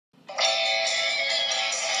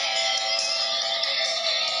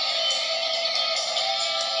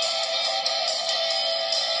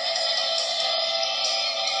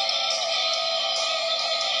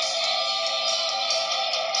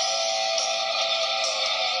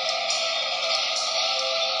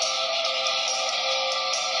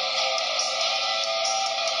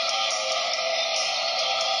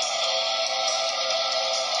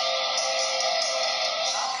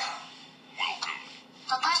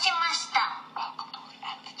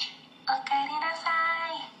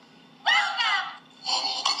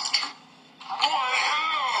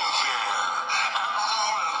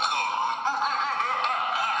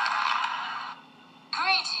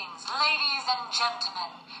and gentlemen,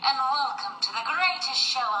 and welcome to the greatest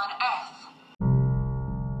show on earth.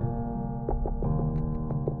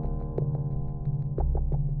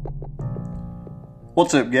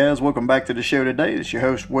 What's up, guys? Welcome back to the show today. It's your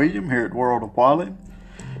host, William, here at World of Wally.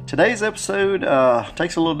 Today's episode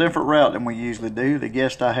takes a little different route than we usually do. The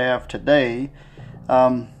guest I have today,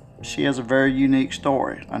 she has a very unique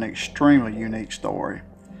story, an extremely unique story.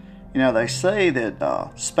 You know, they say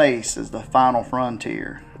that space is the final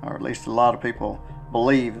frontier, or at least a lot of people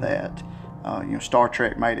believe that. Star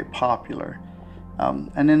Trek made it popular.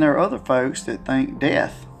 And then there are other folks that think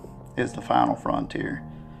death is the final frontier,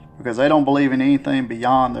 because they don't believe in anything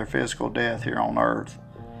beyond their physical death here on earth.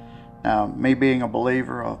 Now, me being a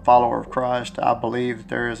believer, a follower of Christ, I believe that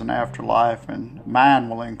there is an afterlife, and mine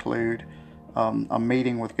will include a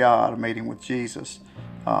meeting with God, a meeting with Jesus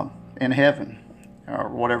in heaven, or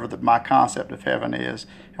whatever my concept of heaven is.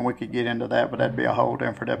 And we could get into that, but that'd be a whole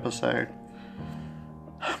different episode.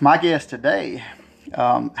 My guest today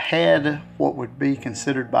had what would be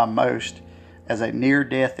considered by most as a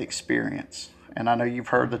near-death experience. And I know you've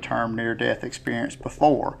heard the term near-death experience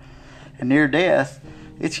before. And near-death,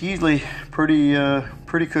 it's usually pretty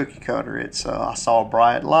cookie cutter. It's I saw a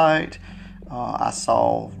bright light, I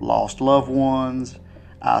saw lost loved ones,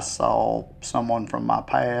 I saw someone from my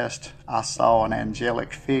past, I saw an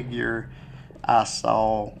angelic figure, I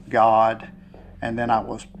saw God, and then I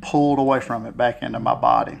was pulled away from it back into my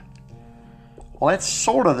body. Well, that's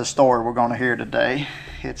sort of the story we're going to hear today.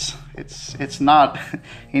 It's not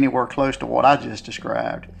anywhere close to what I just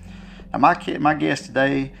described. Now, my guest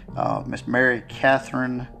today, Miss Mary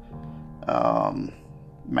Catherine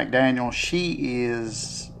McDaniel, she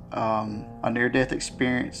is a near-death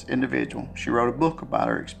experience individual. She wrote a book about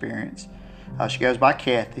her experience. She goes by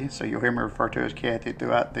Kathy, so you'll hear me refer to her as Kathy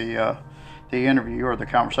throughout the interview or the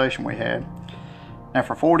conversation we had. Now,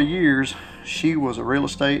 for 40 years, she was a real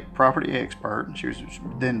estate property expert. She was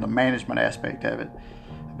in the management aspect of it.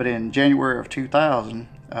 But in January of 2000,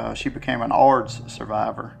 she became an ARDS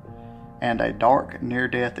survivor and a dark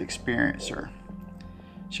near-death experiencer.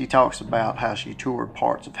 She talks about how she toured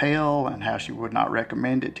parts of hell and how she would not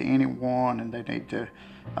recommend it to anyone, and they need to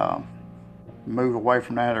move away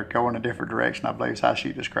from that or go in a different direction, I believe is how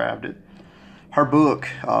she described it. Her book,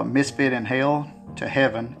 Misfit in Hell to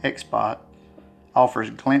Heaven, Expot, offers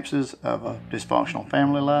glimpses of a dysfunctional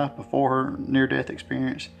family life before her near-death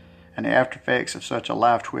experience and the after effects of such a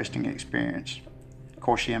life-twisting experience. Of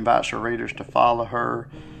course, she invites her readers to follow her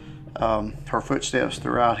footsteps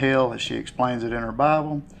throughout hell as she explains it in her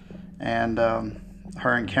Bible, and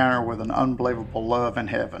her encounter with an unbelievable love in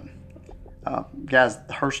heaven. Guys,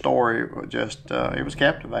 her story it was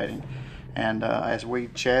captivating. And as we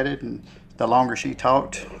chatted, and the longer she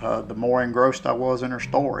talked, the more engrossed I was in her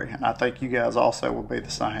story. And I think you guys also will be the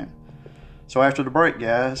same. So after the break,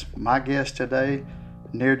 guys, my guest today,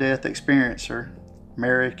 near-death experiencer,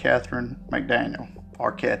 Mary Catherine McDaniel,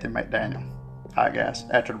 or Kathy McDaniel. All right, guys,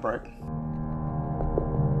 after the break.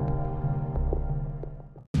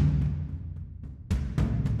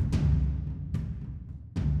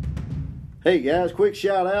 Hey guys, quick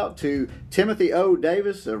shout out to Timothy O.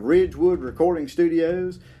 Davis of Ridgewood Recording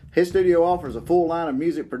Studios. His studio offers a full line of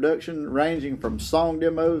music production ranging from song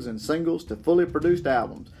demos and singles to fully produced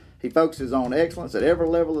albums. He focuses on excellence at every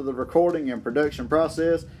level of the recording and production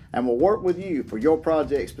process and will work with you for your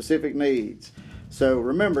project-specific needs. So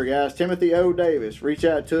remember, guys, Timothy O. Davis. Reach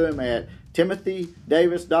out to him at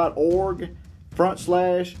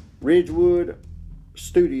timothydavis.org/Ridgewood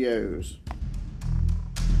Studios.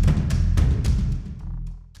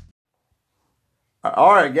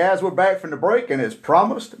 All right, guys, we're back from the break, and as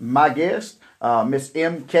promised, my guest, Miss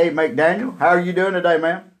M.K. McDaniel. How are you doing today,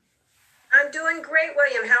 ma'am? I'm doing great,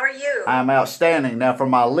 William. How are you? I'm outstanding. Now, for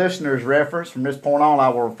my listeners' reference, from this point on, I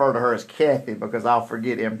will refer to her as Kathy because I'll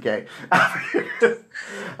forget MK.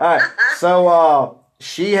 All right, so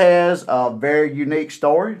she has a very unique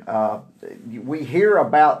story. We hear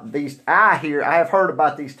about these. I have heard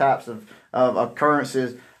about these types of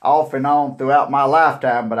occurrences off and on throughout my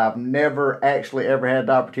lifetime, but I've never actually ever had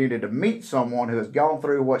the opportunity to meet someone who has gone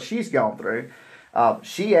through what she's gone through.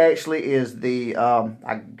 She actually is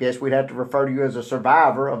I guess we'd have to refer to you as a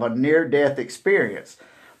survivor of a near-death experience.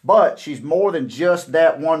 But she's more than just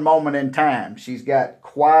that one moment in time. She's got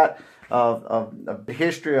quite a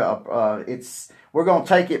history. We're going to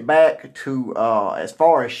take it back to as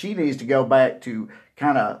far as she needs to go back to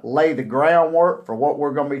kind of lay the groundwork for what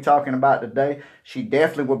we're going to be talking about today. She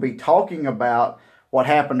definitely will be talking about what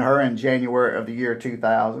happened to her in January of the year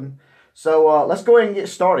 2000. So let's go ahead and get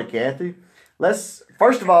started, Kathy.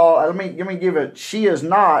 First of all, let me give it. She is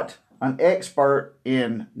not an expert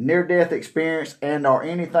in near-death experience and or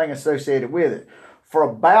anything associated with it. For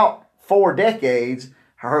about 4 decades,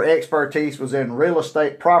 her expertise was in real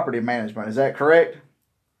estate property management. Is that correct?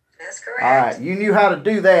 That's correct. All right. You knew how to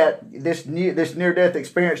do that. This near-death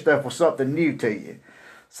experience stuff was something new to you.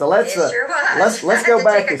 So let's sure was. let's go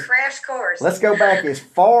back. Take a crash course. Let's go back as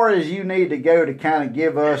far as you need to go to kind of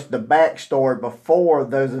give us the backstory before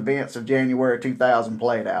those events of January 2000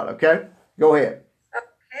 played out. Okay, go ahead.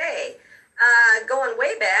 Okay, going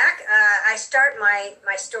way back, I start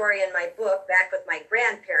my story in my book back with my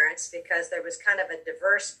grandparents because there was kind of a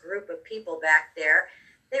diverse group of people back there.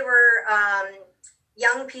 They were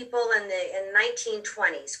young people in the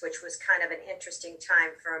 1920s, which was kind of an interesting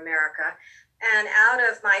time for America. And out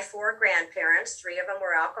of my 4 grandparents, 3 of them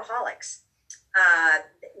were alcoholics.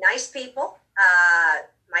 Nice people.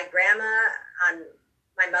 My grandma on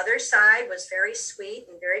my mother's side was very sweet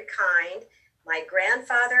and very kind. My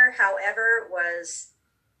grandfather, however, was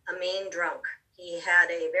a mean drunk. He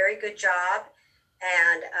had a very good job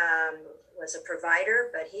and was a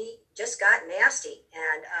provider, but he just got nasty.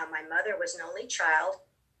 And my mother was an only child.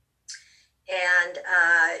 And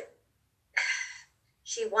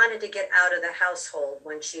she wanted to get out of the household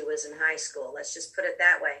when she was in high school. Let's just put it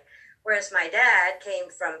that way. Whereas my dad came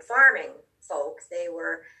from farming folk. They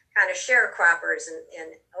were kind of sharecroppers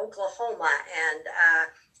in Oklahoma, and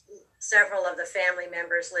several of the family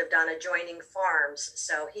members lived on adjoining farms.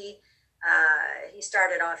 So he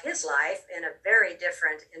started off his life in a very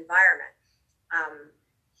different environment.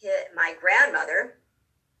 My grandmother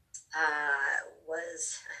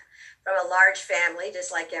was from a large family,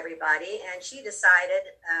 just like everybody. And she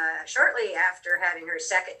decided shortly after having her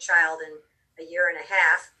second child in a year and a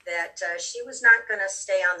half that she was not going to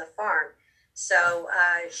stay on the farm. So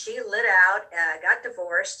she lit out, got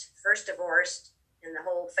divorced, first divorced in the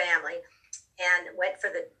whole family, and went to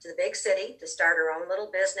the big city to start her own little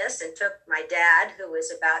business, and took my dad, who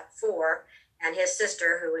was about 4, and his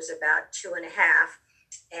sister, who was about 2.5.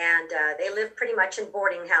 And they lived pretty much in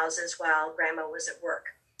boarding houses while Grandma was at work.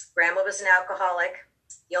 Grandma was an alcoholic.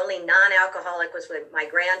 The only non-alcoholic was with my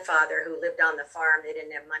grandfather, who lived on the farm. They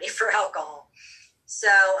didn't have money for alcohol. So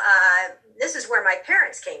this is where my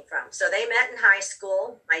parents came from. So they met in high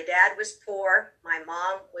school. My dad was poor. My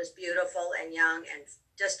mom was beautiful and young and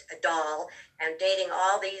just a doll, and dating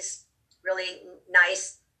all these really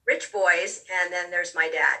nice rich boys. And then there's my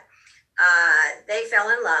dad. They fell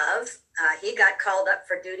in love. He got called up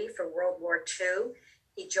for duty for World War II.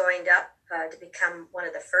 He joined up to become one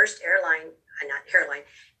of the first air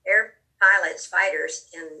pilots, fighters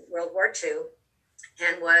in World War II,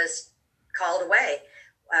 and was called away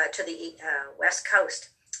to the West Coast.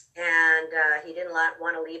 And he didn't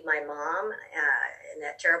want to leave my mom in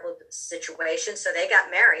that terrible situation. So they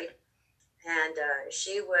got married, and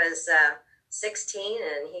she was 16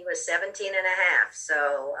 and he was 17 and a half.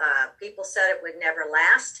 So people said it would never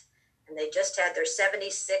last. And they just had their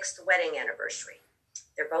 76th wedding anniversary.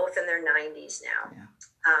 They're both in their 90s now. Yeah.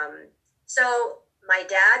 So my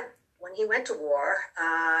dad, when he went to war,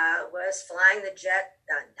 was flying the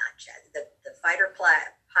fighter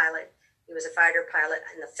pilot. He was a fighter pilot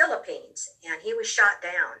in the Philippines, and he was shot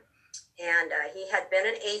down. And he had been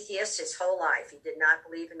an atheist his whole life. He did not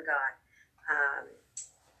believe in God.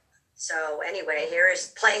 So anyway, here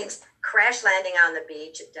his plane's crash landing on the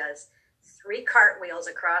beach. It does 3 cartwheels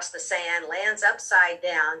across the sand, lands upside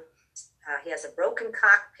down. He has a broken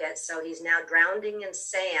cockpit, so he's now drowning in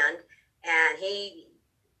sand, and he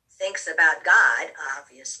thinks about God,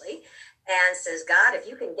 obviously, and says, God, if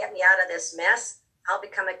you can get me out of this mess, I'll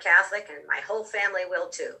become a Catholic, and my whole family will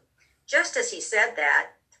too. Just as he said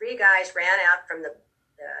that, 3 guys ran out from the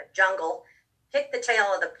jungle, picked the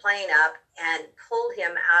tail of the plane up, and pulled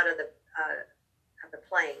him out of the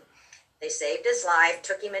plane. They saved his life,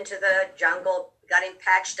 took him into the jungle, got him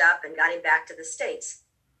patched up, and got him back to the States.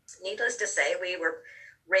 Needless to say, we were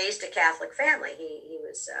raised a Catholic family. He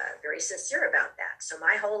was very sincere about that. So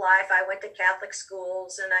my whole life, I went to Catholic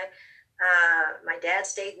schools, and my dad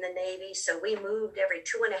stayed in the Navy. So we moved every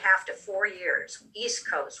 2.5 to 4 years, East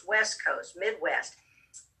Coast, West Coast, Midwest.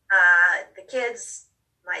 The kids,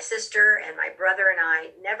 my sister and my brother and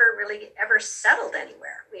I, never really ever settled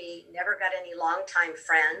anywhere. We never got any longtime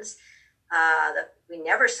friends. We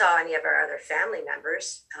never saw any of our other family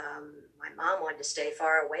members. My mom wanted to stay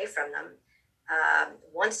far away from them.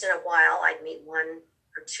 Once in a while, I'd meet 1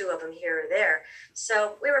 or 2 of them here or there.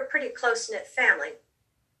 So we were a pretty close-knit family.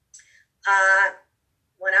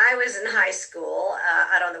 When I was in high school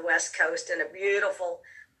out on the West Coast in a beautiful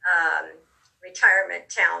retirement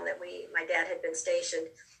town that my dad had been stationed,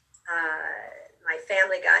 my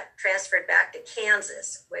family got transferred back to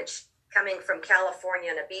Kansas, which coming from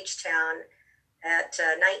California in a beach town at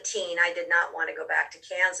 19, I did not want to go back to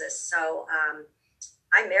Kansas. So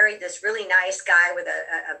I married this really nice guy with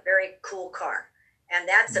a very cool car. And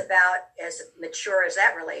that's about as mature as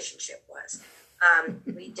that relationship was.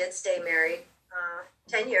 We did stay married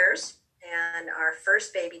 10 years, and our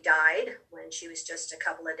first baby died when she was just a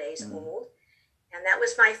couple of days old. And that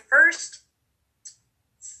was my first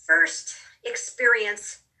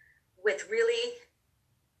experience with really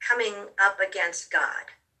coming up against God.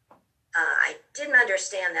 I didn't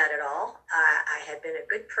understand that at all. I had been a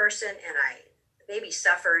good person, and the baby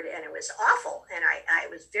suffered, and it was awful. And I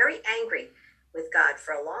was very angry with God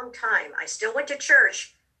for a long time. I still went to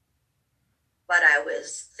church, but I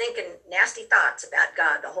was thinking nasty thoughts about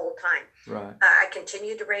God the whole time. Right. I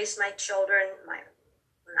continued to raise my children. When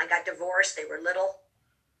I got divorced, they were little.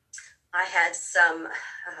 I had some,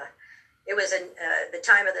 it was in the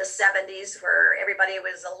time of the 70s where everybody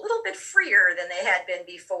was a little bit freer than they had been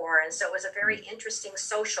before. And so it was a very interesting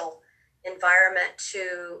social environment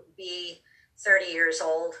to be 30 years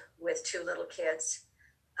old with two little kids.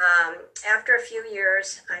 After a few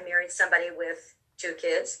years, I married somebody with two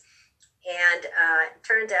kids, and it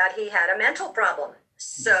turned out he had a mental problem.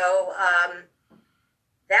 So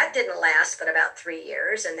that didn't last but about 3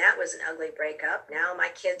 years, and that was an ugly breakup. Now my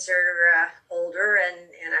kids are older,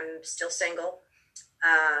 and I'm still single.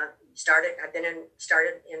 Started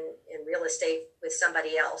in real estate with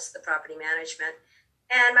somebody else, the property management.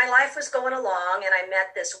 And my life was going along, and I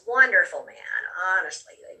met this wonderful man.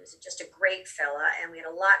 Honestly, he was just a great fella, and we had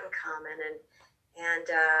a lot in common. And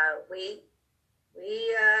we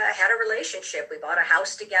had a relationship. We bought a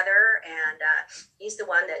house together, and he's the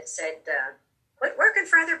one that said, "Quit working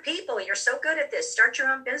for other people. You're so good at this. Start your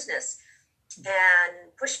own business,"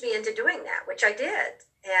 and pushed me into doing that, which I did.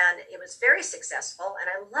 And it was very successful, and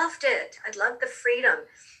I loved it. I loved the freedom.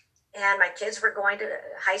 And my kids were going to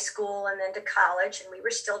high school and then to college, and we were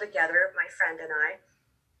still together, my friend and I.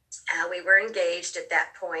 We were engaged at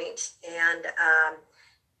that point, and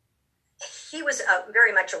he was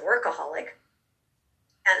very much a workaholic,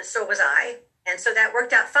 and so was I. And so that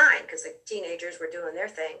worked out fine because the teenagers were doing their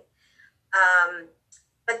thing.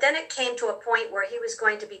 But then it came to a point where he was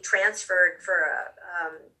going to be transferred for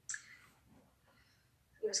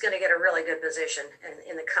he was going to get a really good position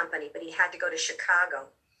in the company, but he had to go to Chicago.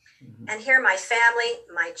 And here my family,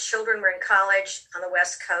 my children were in college on the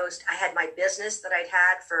West Coast. I had my business that I'd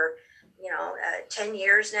had for, 10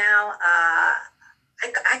 years now.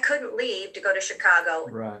 I couldn't leave to go to Chicago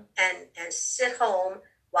and sit home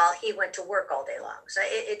while he went to work all day long. So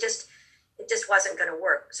it just wasn't going to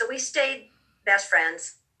work. So we stayed best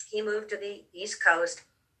friends. He moved to the East Coast.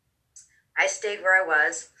 I stayed where I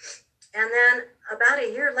was. And then about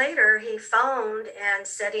a year later, he phoned and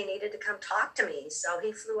said he needed to come talk to me. So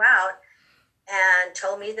he flew out and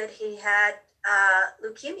told me that he had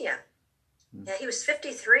leukemia. And he was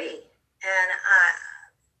 53 and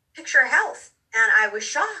picture health. And I was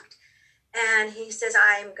shocked. And he says,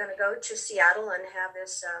 "I'm going to go to Seattle and have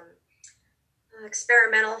this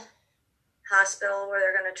experimental hospital where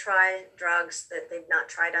they're going to try drugs that they've not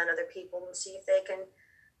tried on other people and see if they can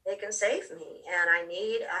save me, and I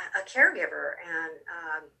need a caregiver." And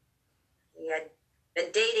he had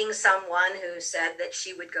been dating someone who said that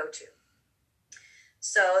she would go too.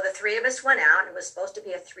 So the three of us went out. It was supposed to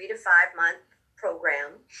be a 3 to 5 month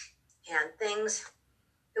program, and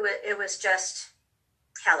it was just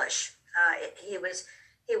hellish. He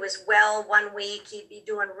was well one week, he'd be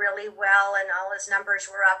doing really well, and all his numbers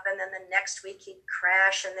were up, and then the next week he'd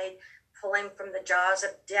crash, and they'd pull him from the jaws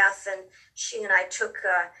of death. And she and I took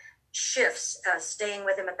shifts, staying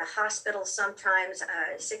with him at the hospital sometimes,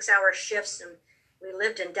 6-hour shifts. And we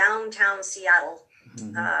lived in downtown Seattle,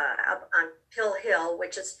 up on Pill Hill,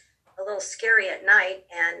 which is a little scary at night.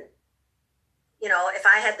 And, if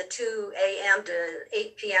I had the 2 a.m. to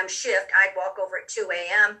 8 p.m. shift, I'd walk over at 2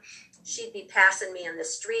 a.m. She'd be passing me in the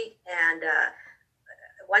street. And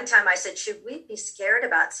one time I said, "Should we be scared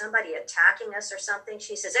about somebody attacking us or something?"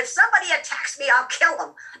 She says, "If somebody attacks me, I'll kill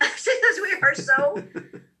them." She says, "We were so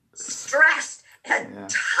stressed and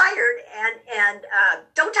tired and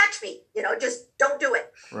don't touch me, just don't do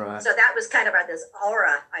it." Right. So that was kind of this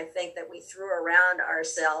aura, I think, that we threw around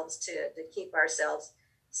ourselves to keep ourselves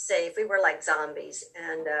safe. We were like zombies.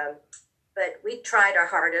 And but we tried our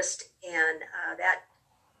hardest, and that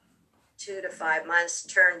 2 to 5 months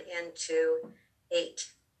turned into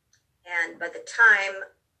 8. And by the time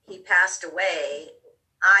he passed away,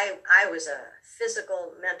 I was a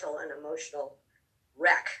physical, mental, and emotional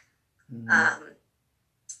wreck. I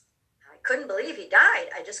couldn't believe he died.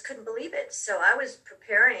 I just couldn't believe it. So I was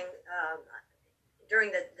preparing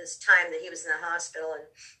during this time that he was in the hospital, and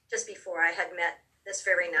just before, I had met this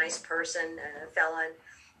very nice person, a fella, and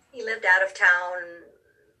he lived out of town.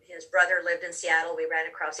 His brother lived in Seattle. We ran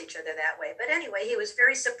across each other that way. But anyway, he was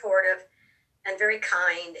very supportive and very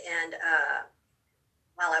kind. And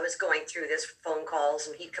while I was going through this phone calls,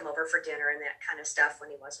 and he'd come over for dinner and that kind of stuff when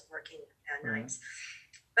he wasn't working nights.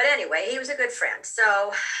 But anyway, he was a good friend.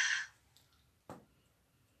 So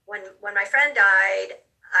when my friend died,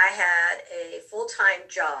 I had a full-time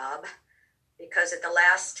job because at the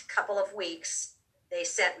last couple of weeks, they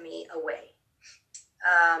sent me away.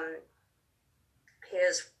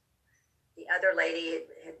 The other lady,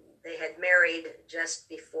 they had married just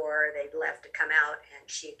before they left to come out, and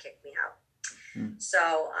she kicked me out.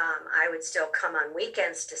 So I would still come on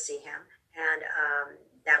weekends to see him, and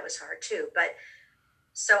that was hard too. But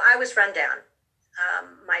so I was run down.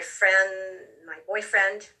 My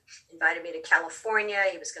boyfriend invited me to California.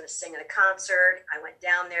 He was going to sing at a concert. I went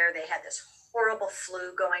down there. They had this horrible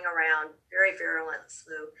flu going around, very virulent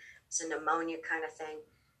flu. It's a pneumonia kind of thing.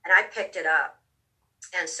 And I picked it up.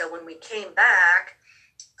 And so when we came back,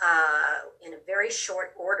 in a very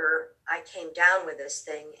short order, I came down with this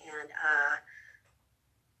thing, and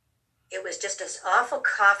it was just this awful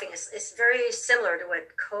coughing. It's very similar to what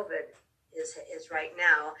COVID is right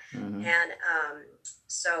now. And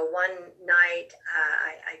so one night,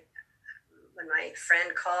 when my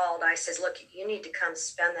friend called, I says, look, you need to come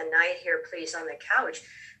spend the night here, please, on the couch,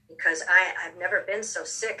 because I've never been so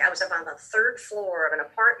sick. I was up on the third floor of an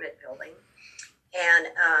apartment building. And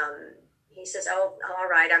he says, oh, all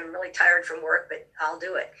right, I'm really tired from work, but I'll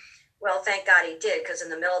do it. Well, thank God he did, because in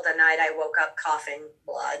the middle of the night, I woke up coughing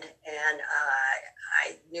blood, and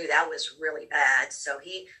I knew that was really bad. So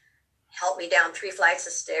he helped me down 3 flights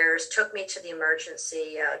of stairs, took me to the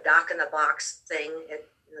emergency dock-in-the-box thing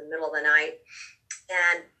in the middle of the night.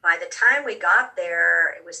 And by the time we got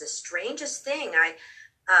there, it was the strangest thing. I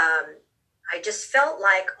just felt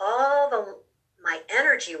like my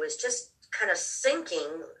energy was just kind of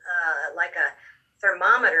sinking, like a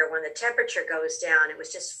thermometer when the temperature goes down. It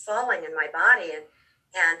was just falling in my body,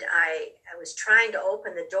 and I was trying to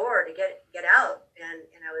open the door to get out,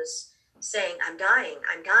 and I was saying, I'm dying,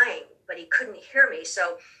 but he couldn't hear me.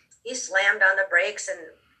 So he slammed on the brakes and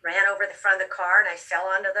ran over the front of the car, and I fell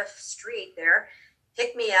onto the street there,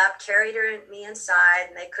 picked me up, carried me inside,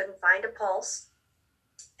 and they couldn't find a pulse.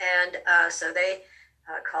 And so they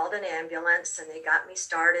called an ambulance, and they got me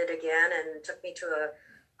started again and took me to a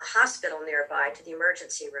hospital nearby, to the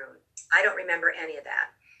emergency room. I don't remember any of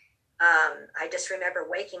that. I just remember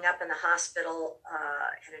waking up in the hospital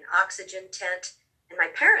in an oxygen tent, and my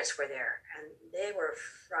parents were there, and they were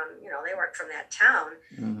they weren't from that town.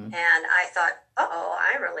 And I thought,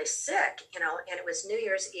 I'm really sick, and it was New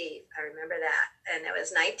Year's Eve. I remember that. And it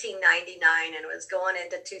was 1999, and it was going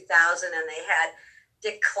into 2000, and they had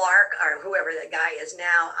Dick Clark, or whoever the guy is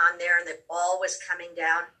now, on there, and the ball was coming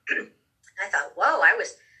down. I thought, whoa,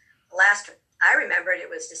 I remembered it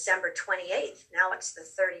was December 28th. Now it's the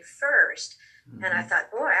 31st. And I thought,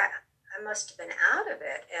 boy, I must have been out of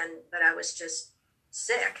it. But I was just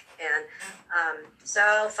sick. And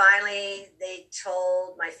so finally they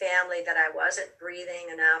told my family that I wasn't breathing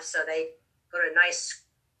enough. So they put a nice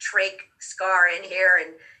trach scar in here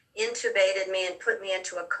and intubated me and put me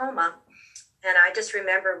into a coma. And I just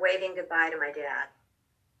remember waving goodbye to my dad.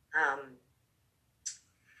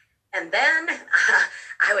 And then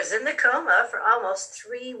I was in the coma for almost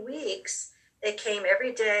 3 weeks. They came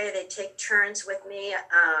every day. They'd take turns with me.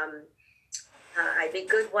 I'd be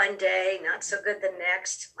good one day, not so good the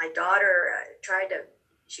next. My daughter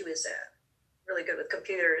she was really good with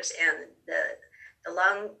computers. And the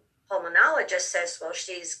lung pulmonologist says, well,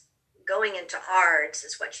 she's going into ARDS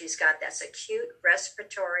is what she's got. That's acute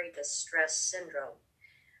respiratory distress syndrome.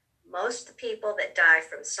 Most of the people that die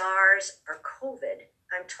from SARS or COVID,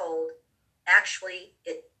 I'm told, actually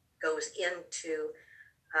it goes into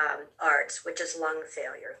ARDS, which is lung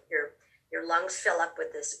failure. Your lungs fill up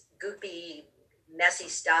with this goopy, messy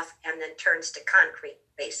stuff and then turns to concrete,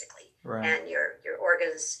 basically. Right. And your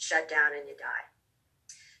organs shut down and you die.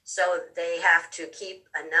 So they have to keep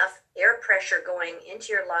enough air pressure going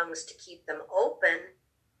into your lungs to keep them open,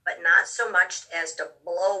 but not so much as to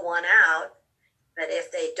blow one out. But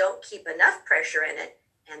if they don't keep enough pressure in it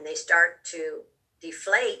and they start to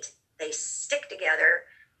deflate, they stick together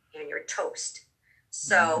and you're toast.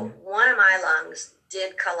 So one of my lungs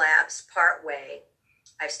did collapse part way.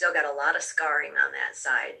 I've still got a lot of scarring on that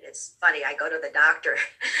side. It's funny, I go to the doctor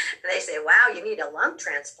and they say, wow, you need a lung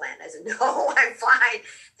transplant. I said, no, I'm fine.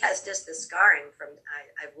 That's just the scarring from,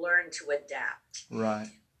 I've learned to adapt. Right.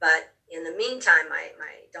 But in the meantime, my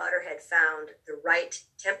daughter had found the right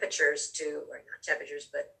temperatures or not temperatures,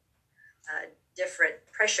 but different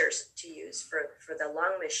pressures to use for the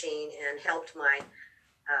lung machine, and helped my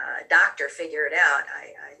doctor figure it out.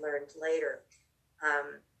 I learned later.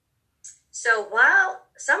 So while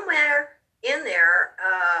somewhere in there,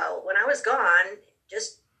 when I was gone,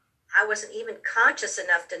 I wasn't even conscious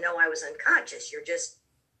enough to know I was unconscious. You're just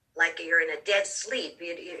like you're in a dead sleep.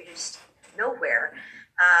 You're just nowhere.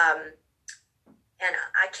 And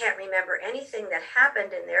I can't remember anything that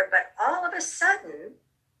happened in there, but all of a sudden,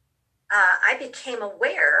 I became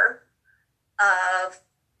aware of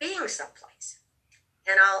being someplace.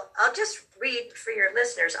 And I'll just read for your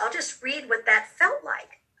listeners. I'll just read what that felt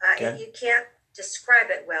like. Okay. You can't describe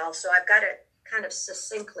it well, so I've got it kind of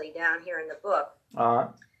succinctly down here in the book. All right.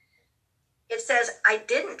 It says, I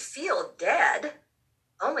didn't feel dead,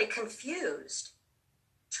 only confused.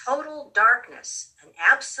 Total darkness and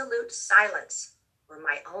absolute silence were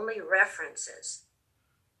my only references.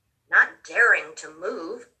 Not daring to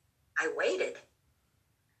move, I waited.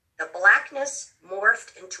 The blackness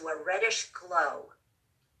morphed into a reddish glow,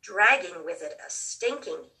 dragging with it a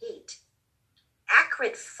stinking heat.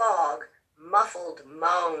 Acrid fog, muffled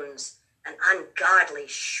moans, and ungodly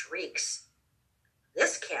shrieks.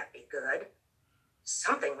 This can't be good.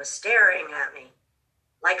 Something was staring at me.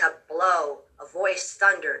 Like a blow, a voice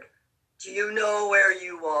thundered, Do you know where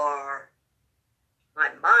you are? My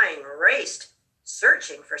mind raced,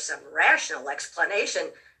 searching for some rational explanation,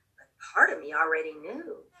 but part of me already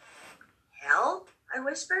knew. Hell? I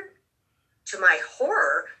whispered. To my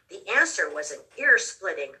horror, the answer was an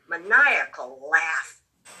ear-splitting, maniacal laugh.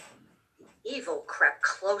 The evil crept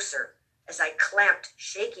closer as I clamped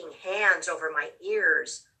shaking hands over my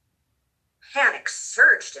ears. Panic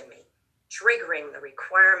surged in me, triggering the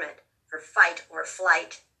requirement for fight or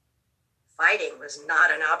flight. Fighting was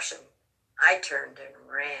not an option. I turned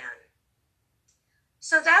and ran.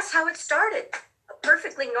 So that's how it started. A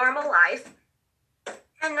perfectly normal life.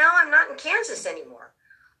 And now I'm not in Kansas anymore.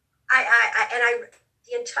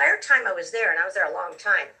 The entire time I was there, and I was there a long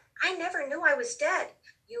time, I never knew I was dead.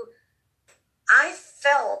 I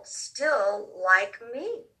felt still like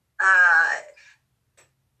me.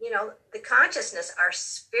 The consciousness, our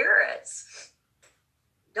spirits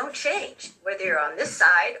don't change, whether you're on this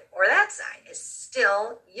side or that side. It's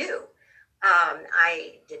still you.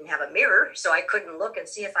 I didn't have a mirror, so I couldn't look and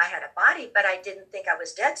see if I had a body, but I didn't think I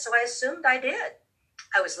was dead, so I assumed I did.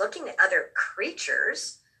 I was looking at other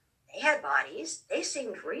creatures. They had bodies. They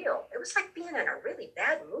seemed real. It was like being in a really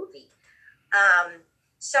bad movie.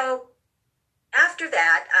 So after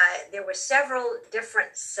that, there were several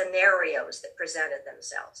different scenarios that presented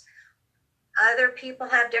themselves. Other people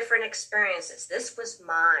have different experiences. This was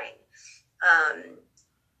mine.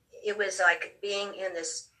 It was like being in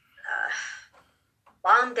this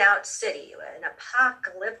bombed out city, an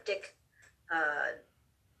apocalyptic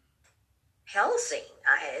hell scene.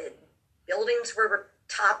 Buildings were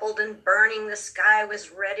toppled and burning. The sky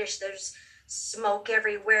was reddish. There's smoke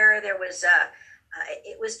everywhere. There was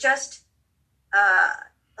it was just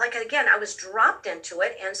again, I was dropped into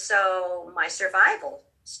it, and so my survival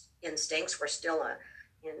instincts were still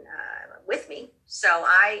with me. So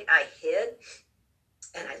I hid,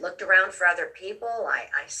 and I looked around for other people.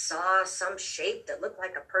 I saw some shape that looked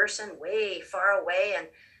like a person way far away, and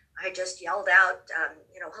I just yelled out,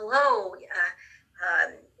 hello,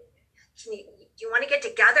 do you want to get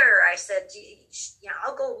together? I said,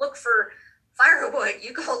 I'll go look for firewood.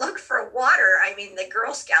 You go look for water. I mean, the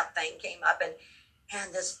Girl Scout thing came up,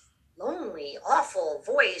 and this lonely, awful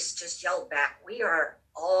voice just yelled back, we are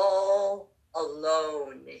all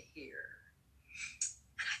alone here.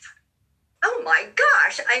 And I thought, oh my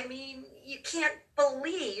gosh, I mean, you can't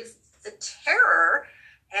believe the terror,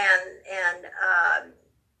 and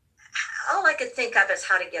all I could think of is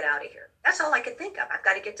how to get out of here. That's all I could think of. I've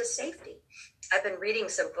got to get to safety. I've been reading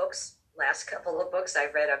some books, last couple of books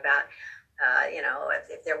I've read about,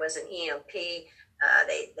 if there was an EMP,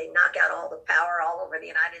 they knock out all the power all over the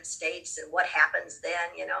United States, and what happens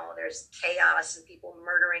then? There's chaos and people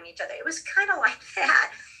murdering each other. It was kind of like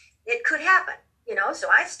that. It could happen, so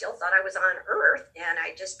I still thought I was on Earth, and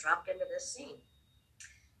I just dropped into this scene.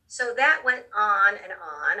 So that went on and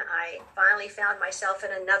on. I finally found myself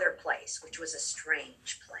in another place, which was a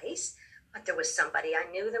strange place, but there was somebody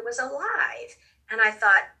I knew that was alive. And I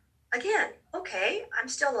thought, again, okay, I'm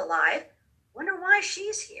still alive. Wonder why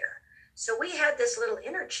she's here. So we had this little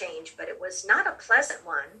interchange, but it was not a pleasant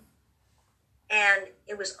one. And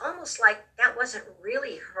it was almost like that wasn't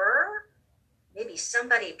really her. Maybe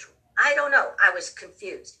somebody, I don't know. I was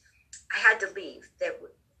confused. I had to leave.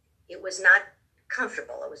 It was not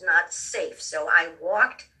comfortable. It was not safe. So I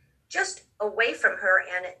walked just away from her,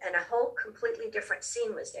 and a whole completely different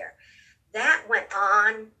scene was there. That went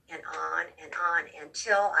on and on and on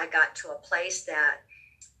until I got to a place that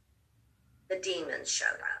the demons showed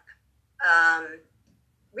up.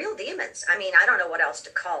 Real demons. I mean, I don't know what else to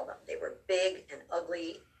call them. They were big and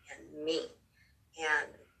ugly and mean. And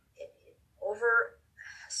over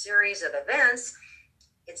a series of events,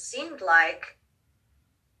 it seemed like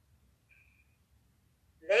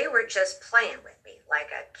they were just playing with me,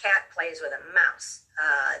 like a cat plays with a mouse.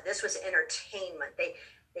 This was entertainment.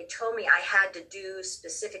 They told me I had to do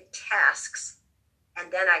specific tasks, and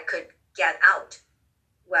then I could get out.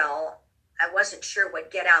 Well, I wasn't sure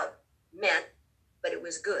what get out meant, but it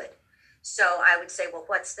was good. So I would say, well,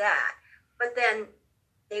 what's that? But then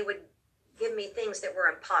they would give me things that were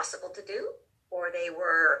impossible to do, or they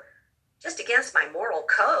were just against my moral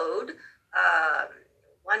code.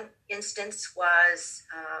 One instance was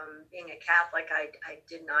being a Catholic, I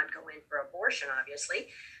did not go in for abortion, obviously.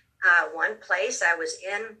 One place I was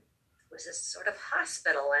in was this sort of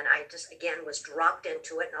hospital, and I just, again, was dropped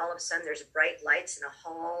into it, and all of a sudden there's bright lights in a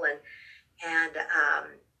hall, and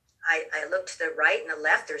I looked to the right and the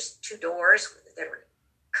left. There's two doors that were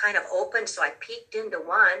kind of open, so I peeked into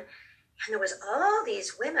one, and there was all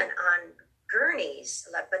these women on gurneys,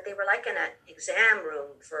 but they were like in an exam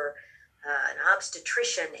room for an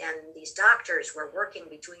obstetrician, and these doctors were working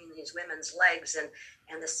between these women's legs,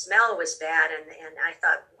 and the smell was bad, and I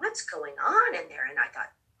thought, what's going on in there? And I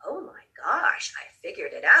thought, oh my gosh, I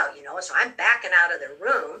figured it out, so I'm backing out of the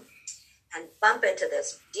room and bump into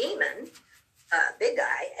this demon, big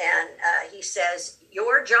guy, and he says,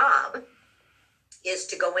 your job is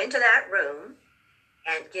to go into that room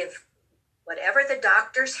and give whatever the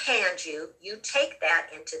doctors hand you, you take that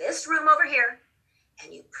into this room over here,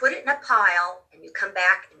 and you put it in a pile, and you come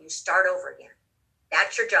back and you start over again.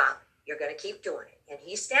 That's your job. You're going to keep doing it. And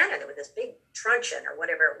he's standing there with this big truncheon or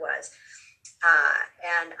whatever it was.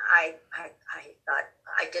 And I thought,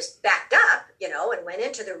 I just backed up, and went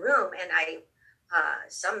into the room, and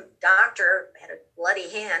some doctor had a bloody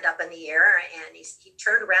hand up in the air, and he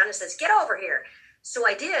turned around and says, get over here. So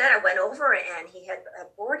I did. I went over, and he had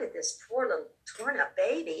aborted this poor little torn up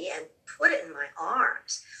baby and put it in my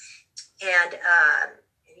arms. And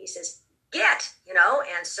he says, get,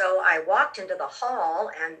 and so I walked into the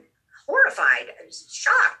hall and horrified, I was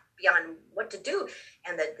shocked beyond what to do.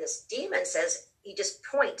 And this demon says, he just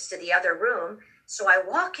points to the other room. So I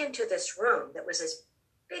walk into this room that was as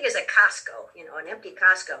big as a Costco, an empty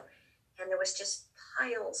Costco. And there was just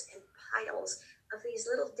piles and piles of these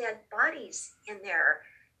little dead bodies in there.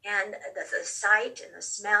 And the sight and the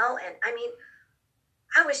smell. And I mean,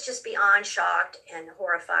 I was just beyond shocked and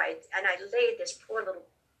horrified. And I laid this poor little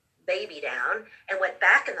baby down and went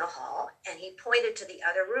back in the hall, and he pointed to the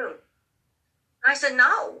other room. I said,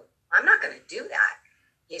 no, I'm not going to do that.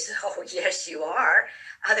 He said, oh, yes, you are.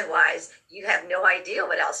 Otherwise, you have no idea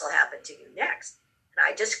what else will happen to you next. And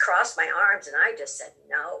I just crossed my arms and I just said,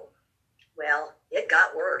 no. Well, it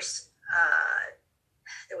got worse.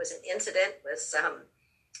 There was an incident with some,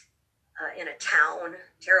 in a town,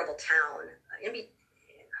 terrible town,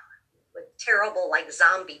 with terrible, like,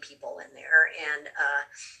 zombie people in there. And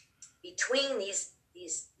between these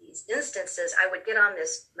instances, I would get on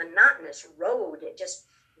this monotonous road. It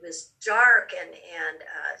was dark and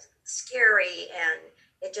scary, and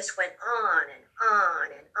it just went on and on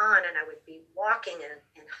and on. And I would be walking,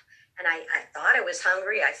 and I thought I was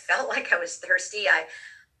hungry. I felt like I was thirsty. I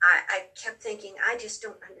kept thinking, I just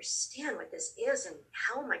don't understand what this is, and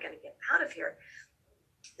how am I going to get out of here?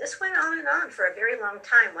 This went on and on for a very long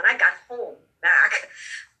time. When I got home back,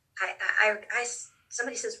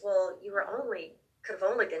 somebody says, well, could have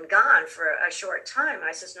only been gone for a short time.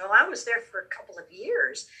 I says, no, I was there for a couple of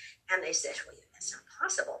years. And they said, well, that's not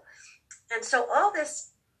possible. And so all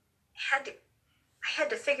this I had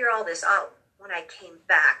to figure all this out when I came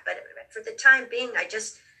back. But for the time being, I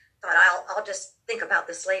just thought I'll just think about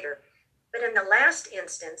this later. But in the last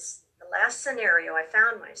instance, the last scenario I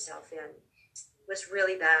found myself in was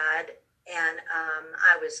really bad. And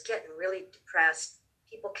I was getting really depressed.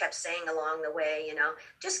 People kept saying along the way,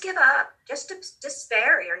 just give up, just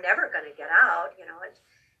despair. You're never going to get out,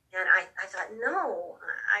 And I thought, no,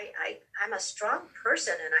 I'm a strong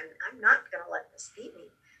person, and I'm not going to let this beat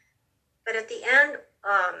me. But at the end,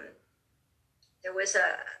 there was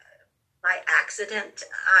by accident,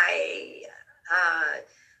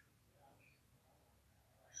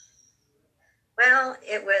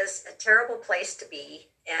 it was a terrible place to be.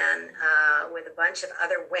 And with a bunch of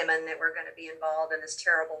other women that were going to be involved in this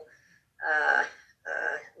terrible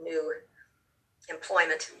new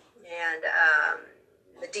employment, and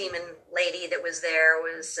the demon lady that was there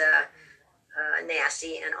was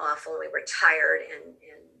nasty and awful. We were tired and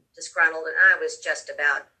disgruntled, and I was just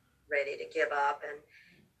about ready to give up.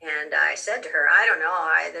 And I said to her, I don't know,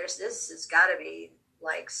 this has got to be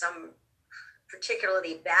like some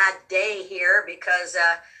particularly bad day here, because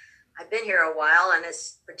I've been here a while and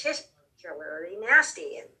it's particularly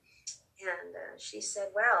nasty. And she said,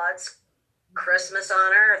 well, it's Christmas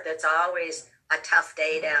on Earth. It's always a tough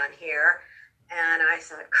day down here. And I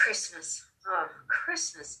thought, Christmas, oh,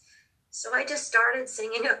 Christmas. So I just started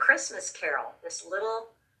singing a Christmas carol, this little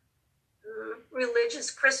religious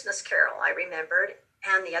Christmas carol I remembered.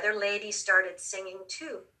 And the other lady started singing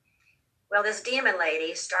too. Well, this demon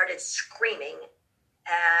lady started screaming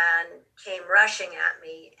and came rushing at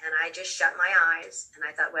me, and I just shut my eyes, and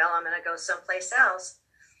I thought, well, I'm going to go someplace else.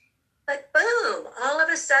 But boom, all of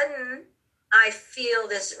a sudden, I feel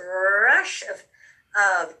this rush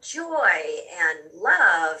of joy and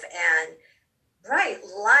love and bright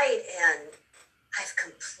light, and I've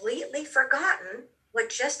completely forgotten what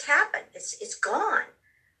just happened. It's gone.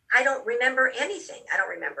 I don't remember anything. I don't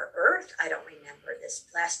remember Earth. I don't remember this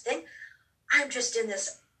last thing. I'm just in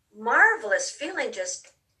this marvelous feeling. Just,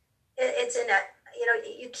 it's in a,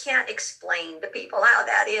 you can't explain to people how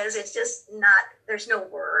that is. It's just not, there's no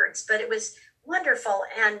words, but it was wonderful.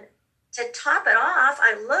 And to top it off,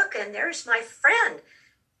 I look and there's my friend.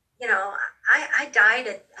 I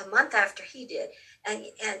died a month after he did. And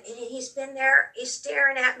he's been there, he's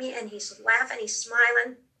staring at me, and he's laughing, he's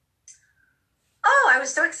smiling. Oh, I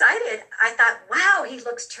was so excited. I thought, wow, he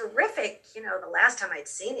looks terrific. The last time I'd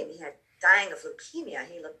seen him, he had dying of leukemia.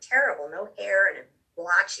 He looked terrible, no hair and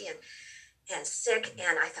blotchy and sick.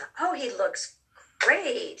 And I thought, oh, he looks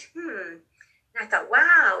great. And I thought,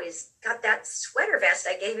 wow, he's got that sweater vest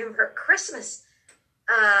I gave him for Christmas.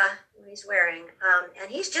 He's wearing.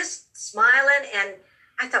 And he's just smiling. And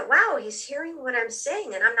I thought, wow, he's hearing what I'm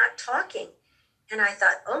saying and I'm not talking. And I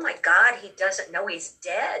thought, oh my God, he doesn't know he's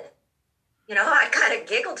dead. I kind of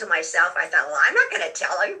giggled to myself. I thought, well, I'm not going to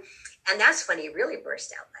tell him. And that's when he really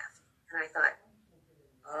burst out laughing. And I thought,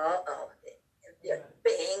 uh-oh,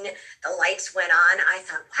 bing, the lights went on. I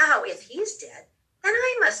thought, wow, if he's dead, then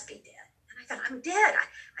I must be dead. And I thought, I'm dead.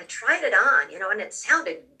 I tried it on, and it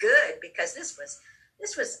sounded good, because this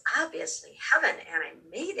was obviously heaven, and I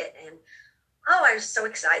made it. And oh, I was so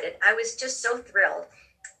excited. I was just so thrilled.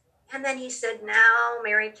 And then he said, now,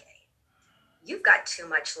 Mary Kay, you've got too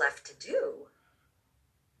much left to do.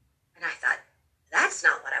 And I thought, that's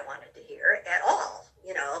not what I wanted to hear at all.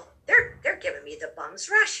 They're giving me the bum's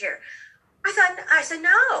rush here. I said,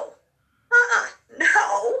 no,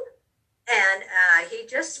 no. And he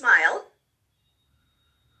just smiled.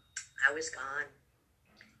 I was gone.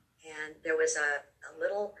 And there was a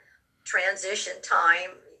little transition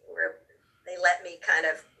time where they let me kind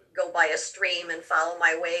of go by a stream and follow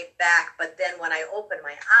my way back. But then when I opened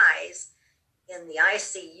my eyes in the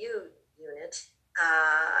ICU unit,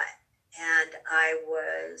 and I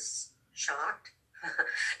was shocked,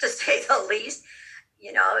 to say the least.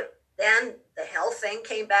 Then the hell thing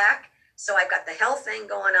came back. So I've got the hell thing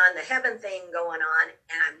going on, the heaven thing going on,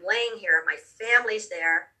 and I'm laying here. My family's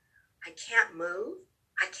there. I can't move.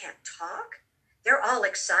 I can't talk. They're all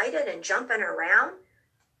excited and jumping around.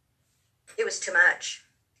 It was too much.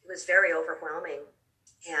 It was very overwhelming.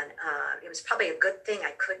 And it was probably a good thing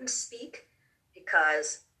I couldn't speak,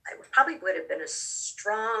 because I probably would have been a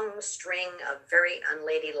strong string of very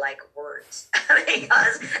unladylike words,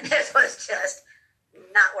 because this was just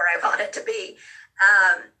not where I wanted to be.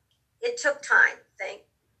 It took time. Thank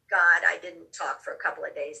God I didn't talk for a couple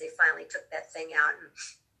of days. They finally took that thing out and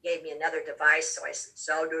gave me another device, so I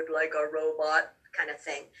sounded like a robot kind of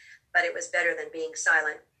thing. But it was better than being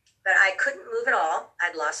silent. But I couldn't move at all.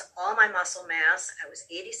 I'd lost all my muscle mass. I was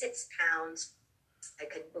 86 pounds. I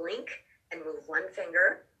could blink and move one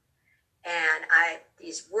finger. And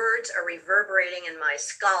these words are reverberating in my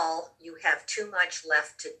skull. You have too much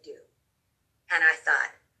left to do. And I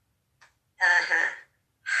thought,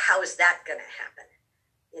 how is that going to happen?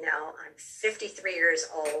 I'm 53 years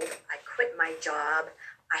old. I quit my job.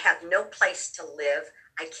 I have no place to live.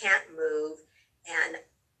 I can't move.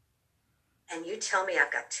 And you tell me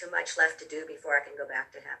I've got too much left to do before I can go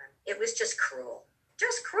back to heaven. It was just cruel.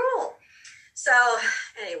 Just cruel. So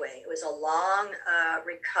anyway, it was a long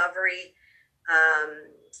recovery.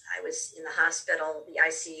 I was in the hospital, the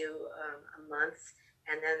ICU, a month,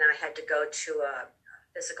 and then I had to go to a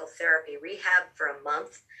physical therapy rehab for a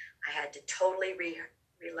month. I had to totally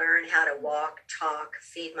relearn how to walk, talk,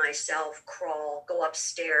 feed myself, crawl, go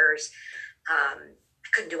upstairs. I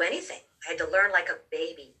couldn't do anything. I had to learn like a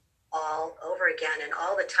baby. all over again. And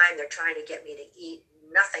all the time they're trying to get me to eat.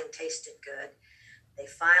 Nothing tasted good. They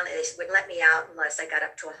wouldn't let me out unless I got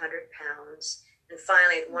up to 100 pounds. And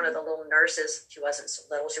finally, one of the little nurses, she wasn't so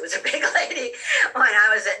little, she was a big lady. When I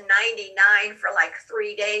was at 99 for like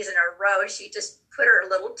 3 days in a row, she just put her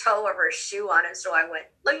little toe of her shoe on it. So I went,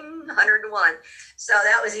 bling, 101. So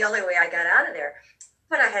that was the only way I got out of there.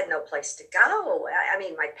 But I had no place to go. I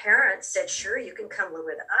mean, my parents said, sure, you can come live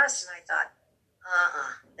with us. And I thought,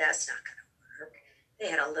 that's not going to work. They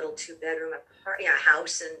had a little 2-bedroom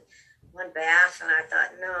house and 1 bath. And I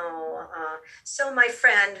thought, no. So my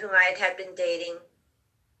friend who I had been dating,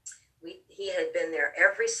 he had been there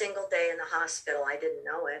every single day in the hospital. I didn't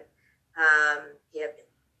know it.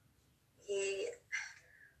 He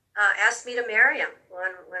asked me to marry him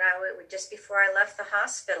just before I left the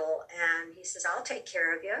hospital. And he says, I'll take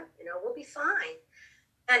care of you. We'll be fine.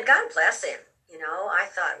 And God bless him. I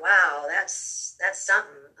thought, wow, that's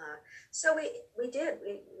something. So we did.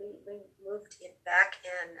 We moved back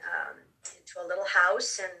into a little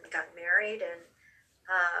house and got married and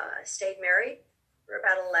stayed married for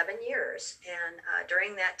about 11 years. And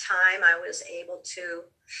during that time, I was able to,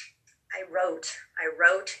 I wrote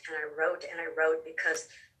because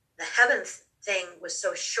the heaven thing was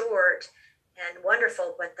so short and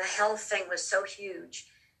wonderful, but the hell thing was so huge.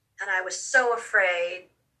 And I was so afraid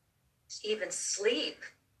to even sleep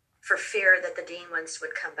for fear that the demons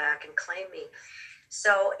would come back and claim me.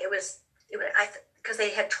 So because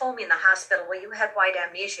they had told me in the hospital, well, you had white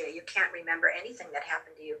amnesia. You can't remember anything that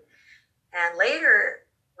happened to you. And later,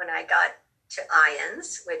 when I got to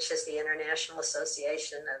IANDS, which is the International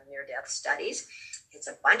Association of Near-Death Studies, it's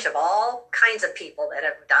a bunch of all kinds of people that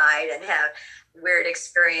have died and have weird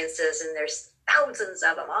experiences, and there's thousands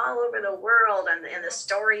of them all over the world, and the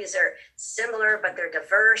stories are similar, but they're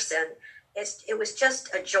diverse, and it was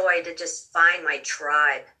just a joy to just find my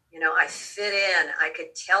tribe. I fit in. I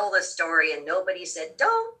could tell the story, and nobody said,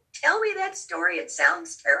 don't tell me that story. It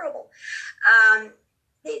sounds terrible.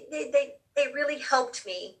 They really helped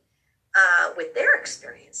me with their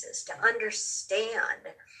experiences to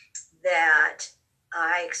understand that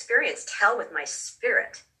I experienced hell with my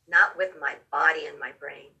spirit, not with my body and my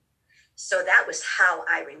brain. So that was how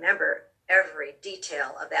I remember every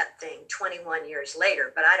detail of that thing 21 years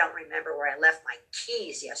later, but I don't remember where I left my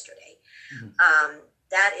keys yesterday. Mm-hmm.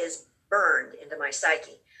 That is burned into my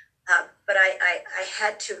psyche. But I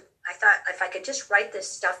thought if I could just write this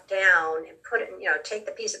stuff down and put it in, take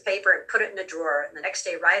the piece of paper and put it in a drawer, and the next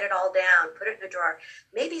day write it all down, put it in a drawer,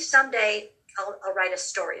 maybe someday I'll write a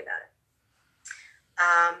story about it.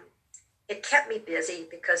 It kept me busy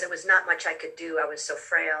because there was not much I could do. I was so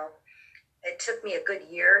frail. It took me a good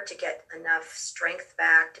year to get enough strength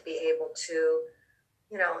back to be able to,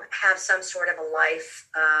 have some sort of a life.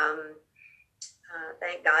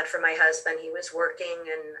 Thank God for my husband. He was working,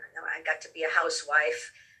 and I got to be a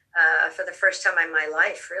housewife for the first time in my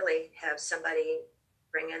life, really have somebody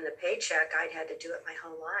bring in the paycheck. I'd had to do it my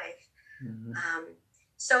whole life. Mm-hmm.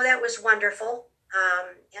 So that was wonderful.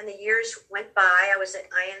 And the years went by. I was at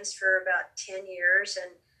IANDS for about 10 years,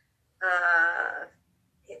 and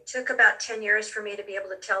it took about 10 years for me to be able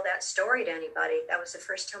to tell that story to anybody. That was the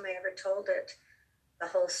first time I ever told it, the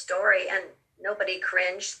whole story, and nobody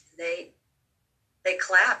cringed. They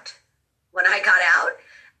clapped when I got out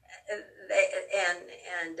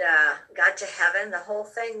and got to heaven. The whole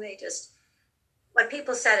thing, what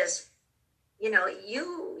people said is,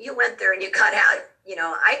 you went there and you got out,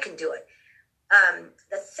 I can do it.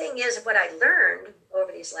 The thing is, what I learned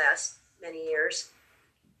over these last many years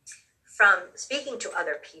from speaking to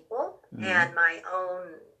other people, mm-hmm. and my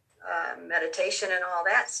own meditation and all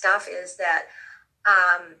that stuff is that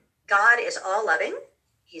God is all loving.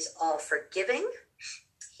 He's all forgiving.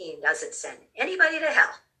 He doesn't send anybody to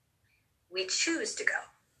hell. We choose to go.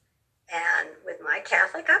 And with my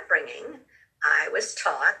Catholic upbringing, I was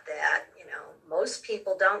taught that, most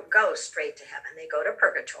people don't go straight to heaven. They go to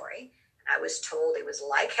purgatory. And I was told it was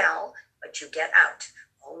like hell, but you get out.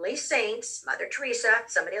 Only saints, Mother Teresa,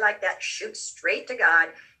 somebody like that, shoot straight to God.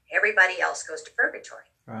 Everybody else goes to purgatory.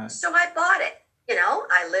 Right. So I bought it.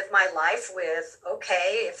 I live my life with,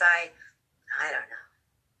 okay, if I don't know,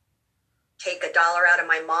 take $1 out of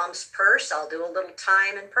my mom's purse, I'll do a little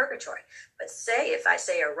time in purgatory. But if I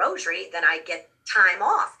say a rosary, then I get time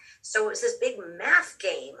off. So it was this big math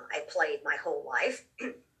game I played my whole life.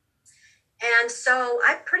 And so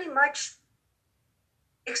I pretty much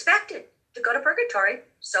expected to go to purgatory.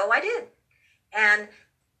 So I did. And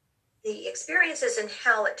the experiences in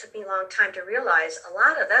hell, it took me a long time to realize a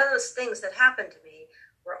lot of those things that happened to me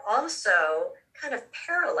were also kind of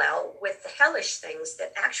parallel with the hellish things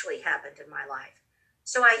that actually happened in my life.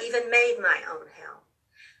 So I even made my own hell.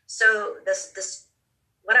 So this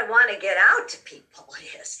what I want to get out to people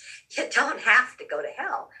is you don't have to go to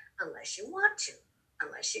hell unless you want to,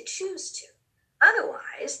 unless you choose to.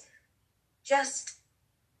 Otherwise, just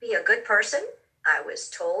be a good person. I was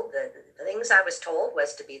told, the things I was told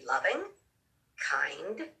was to be loving,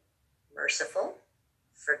 kind, merciful,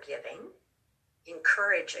 forgiving,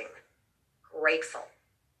 encouraging, grateful,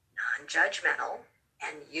 non-judgmental,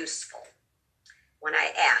 and useful. When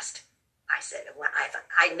I asked, I said,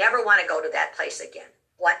 I never want to go to that place again.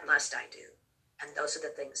 What must I do? And those are the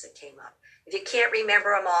things that came up. If you can't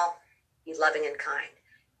remember them all, be loving and kind.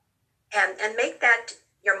 And make that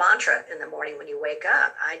your mantra in the morning when you wake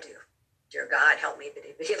up. I do. Dear God, help me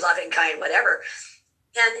be loving, kind, whatever.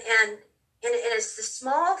 And it's the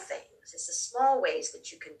small things. It's the small ways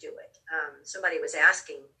that you can do it. Somebody was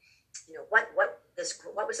asking, what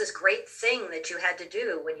was this great thing that you had to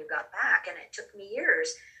do when you got back? And it took me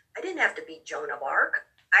years. I didn't have to be Joan of Arc.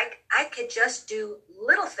 I could just do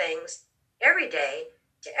little things every day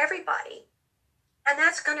to everybody, and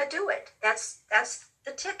that's going to do it. That's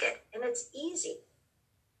the ticket, and it's easy.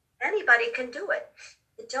 Anybody can do it.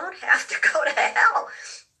 You don't have to go to hell.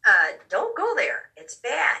 Don't go there. It's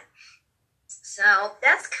bad. So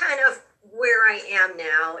that's kind of where I am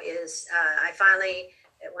now. Is I finally,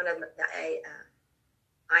 at one of the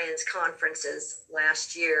IANDS conferences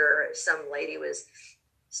last year, some lady was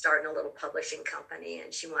starting a little publishing company,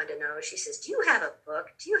 and she wanted to know, she says, do you have a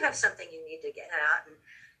book? Do you have something you need to get out?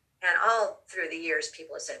 And all through the years,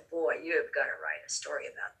 people have said, boy, you've got to write a story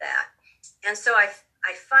about that. And so I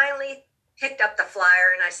finally picked up the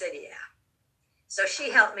flyer, and I said, yeah. So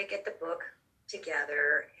she helped me get the book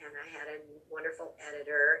together, and I had a wonderful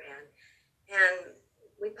editor, and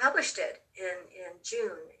we published it in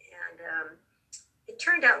June, and it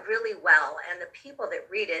turned out really well. And the people that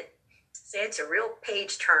read it say it's a real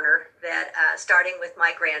page turner. That starting with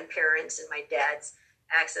my grandparents and my dad's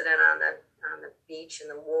accident on the beach and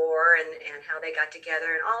the war and how they got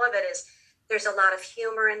together, and all of it is, there's a lot of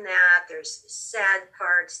humor in that. There's sad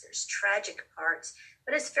parts, there's tragic parts,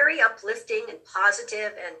 but it's very uplifting and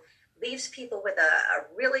positive and leaves people with a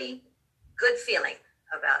really good feeling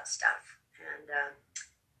about stuff. And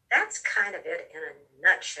that's kind of it in a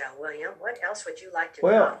nutshell, William. What else would you like to know?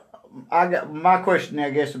 Well, I got my question, I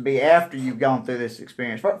guess, would be after you've gone through this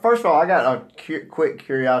experience. First of all, I got a quick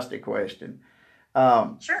curiosity question.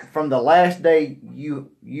 Sure. From the last day you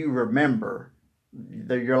remember,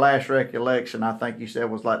 your last recollection, I think you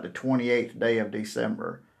said was like the 28th day of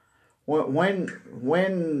December. When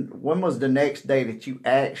was the next day that you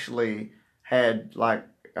actually had like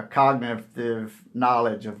a cognitive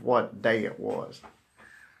knowledge of what day it was?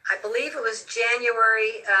 I believe it was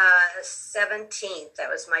January 17th. That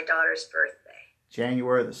was my daughter's birthday.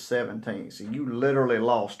 January the 17th. So you literally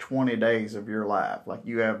lost 20 days of your life. Like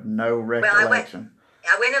you have no recollection.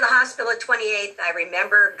 Well, I went to the hospital at 28th. I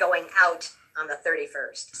remember going out on the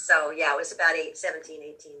 31st. So yeah, it was about 18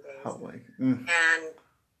 days. Holy. And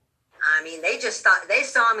I mean, they just thought, they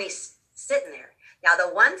saw me sitting there. Now,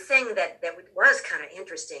 the one thing that was kind of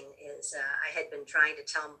interesting is I had been trying to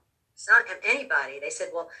tell anybody. They said,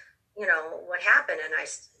 well, what happened? And I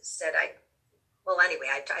said, anyway,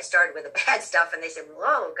 I started with the bad stuff, and they said, well,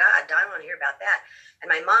 oh, God, I don't want to hear about that. And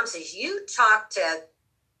my mom says, you talked to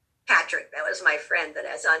Patrick. That was my friend that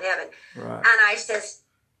I saw in heaven. Right. And I says,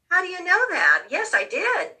 how do you know that? Yes, I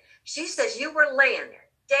did. She says, you were laying there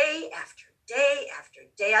day after day after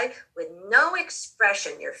day with no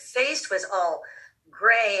expression. Your face was all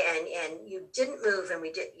gray, and you didn't move, and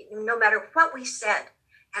we did, no matter what we said.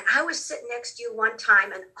 And I was sitting next to you one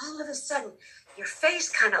time, and all of a sudden, your face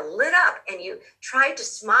kind of lit up, and you tried to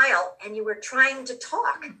smile, and you were trying to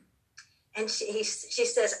talk. And she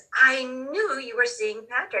says, I knew you were seeing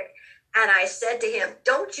Patrick. And I said to him,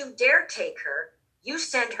 don't you dare take her. You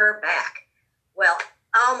send her back. Well,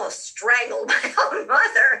 I almost strangled my own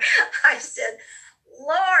mother. I said,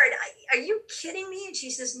 Lord, are you kidding me? And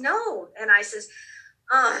she says, no. And I says,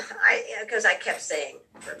 because I kept saying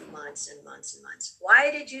for months and months and months,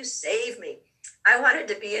 why did you save me? I wanted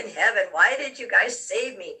to be in heaven. Why did you guys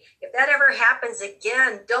save me? If that ever happens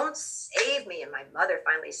again, don't save me. And my mother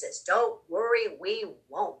finally says, don't worry, we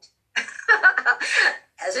won't.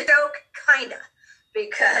 As a joke, kind of,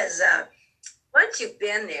 because once you've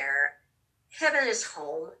been there, heaven is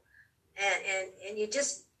home, and you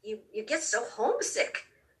just, you get so homesick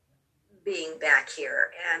being back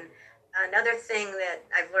here. And another thing that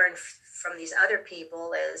I've learned from these other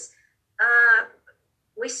people is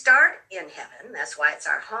we start in heaven. That's why it's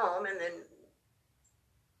our home. And then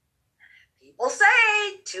people say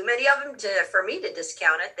too many of them for me to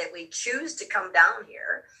discount it, that we choose to come down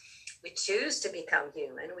here. We choose to become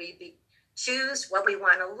human. We choose what we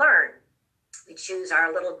want to learn. We choose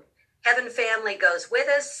our little heaven family goes with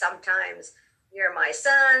us. Sometimes you're my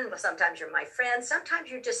son. Sometimes you're my friend. Sometimes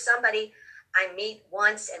you're just somebody I meet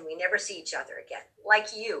once and we never see each other again.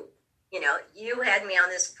 Like you. You had me on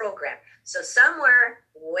this program. So somewhere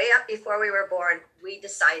way up before we were born, we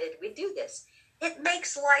decided we'd do this. It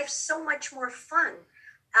makes life so much more fun.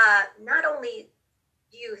 Not only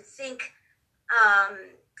do you think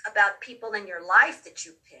about people in your life that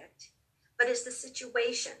you picked, but it's the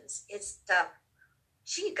situations. It's the,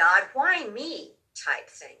 gee, God, why me type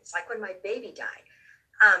things. Like when my baby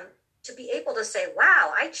died. To be able to say,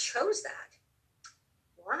 wow, I chose that.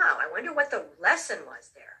 Wow, I wonder what the lesson was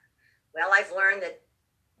there. Well, I've learned that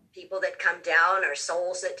people that come down or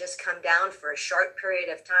souls that just come down for a short period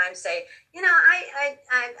of time say,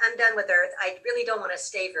 I'm done with Earth. I really don't want to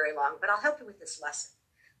stay very long, but I'll help you with this lesson.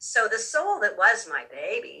 So the soul that was my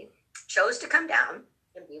baby chose to come down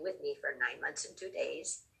and be with me for 9 months and 2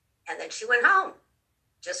 days. And then she went home,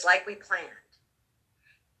 just like we planned.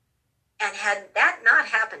 And had that not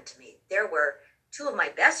happened to me, there were 2 of my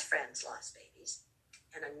best friends lost babies.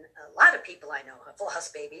 And a lot of people I know have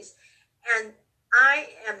lost babies. And I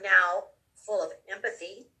am now full of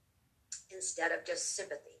empathy instead of just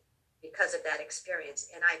sympathy because of that experience.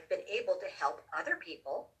 And I've been able to help other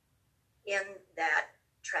people in that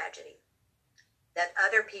tragedy that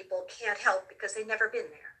other people can't help because they've never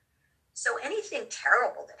been there. So anything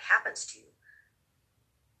terrible that happens to you,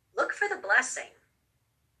 look for the blessing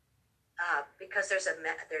because there's a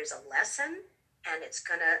lesson and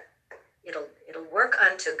it'll work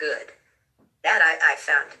unto good. That I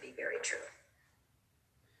found to be very true.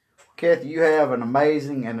 Kathy, you have an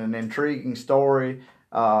amazing and an intriguing story.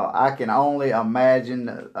 I can only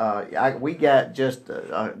imagine. We got just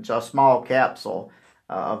a small capsule,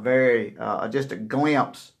 just a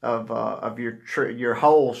glimpse of your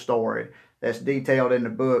whole story that's detailed in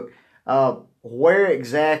the book. Where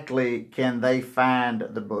exactly can they find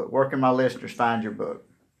the book? Where can my listeners find your book?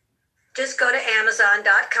 Just go to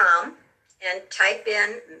Amazon.com and type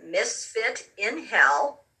in Misfit in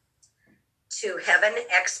Hell to Heaven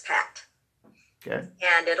Expat. Okay.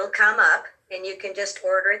 And it'll come up and you can just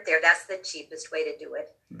order it there. That's the cheapest way to do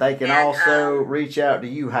it. They can also reach out to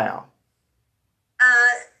you how?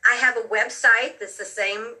 I have a website that's the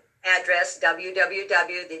same address,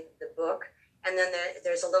 www, the book. And then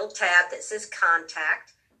there's a little tab that says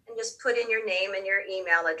contact. And just put in your name and your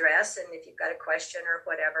email address. And if you've got a question or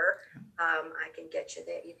whatever, I can get you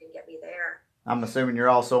there. You can get me there. I'm assuming you're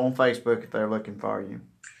also on Facebook if they're looking for you.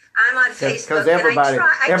 I'm on Facebook. Because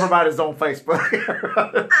everybody's on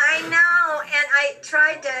Facebook. I know. And I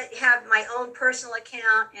tried to have my own personal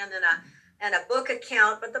account and then a book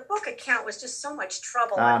account. But the book account was just so much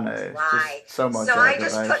trouble. I know. Just so much. So I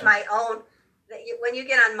just put my own. When you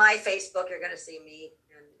get on my Facebook, you're going to see me.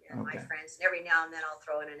 And my friends, and every now and then I'll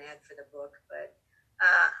throw in an ad for the book, but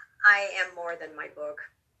I am more than my book.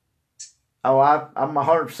 Oh, I'm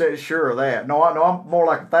 100% sure of that. No, I'm more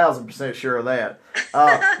like 1,000% sure of that.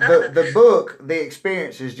 The book, the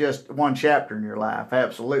experience is just one chapter in your life.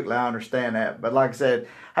 Absolutely, I understand that. But like I said,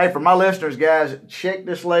 hey, for my listeners, guys, check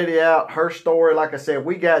this lady out. Her story, like I said,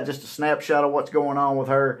 we got just a snapshot of what's going on with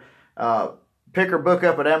her. Pick her book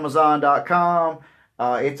up at Amazon.com.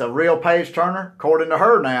 It's a real page turner, according to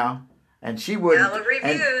her now, and she wouldn't. Well, the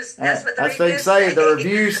reviews. That's what the reviews reviews say. The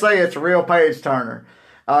reviews say it's a real page turner.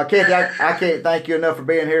 Kathy, I can't thank you enough for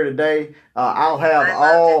being here today. I'll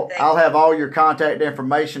have all your contact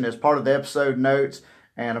information as part of the episode notes,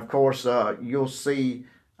 and of course, you'll see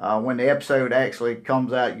when the episode actually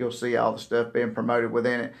comes out. You'll see all the stuff being promoted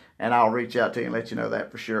within it, and I'll reach out to you and let you know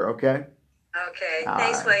that for sure. Okay. Okay.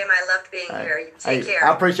 Thanks, William. I loved being here. You take care.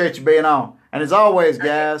 I appreciate you being on. And as always,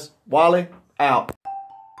 guys, Wally, out.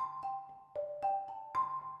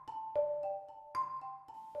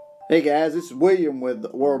 Hey, guys, this is William with the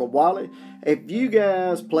World of Wally. If you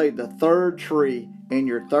guys played the third tree in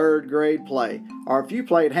your third grade play, or if you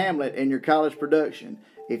played Hamlet in your college production,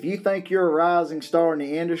 if you think you're a rising star in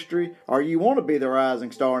the industry, or you want to be the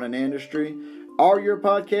rising star in the industry, or you're a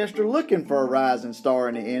podcaster looking for a rising star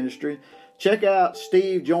in the industry, check out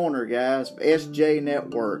Steve Joyner, guys, SJ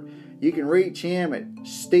Network. You can reach him at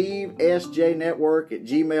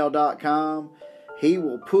stevesjnetwork@gmail.com. He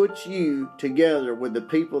will put you together with the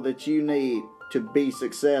people that you need to be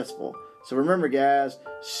successful. So remember, guys,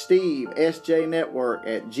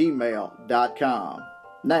 stevesjnetwork@gmail.com.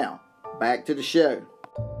 Now, back to the show.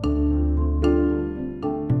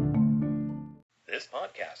 This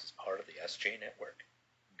podcast is part of the SJ Network.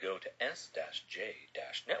 Go to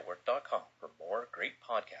s-j-network.com for more great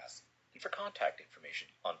podcasts and for contact information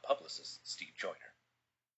on publicist Steve Joyner.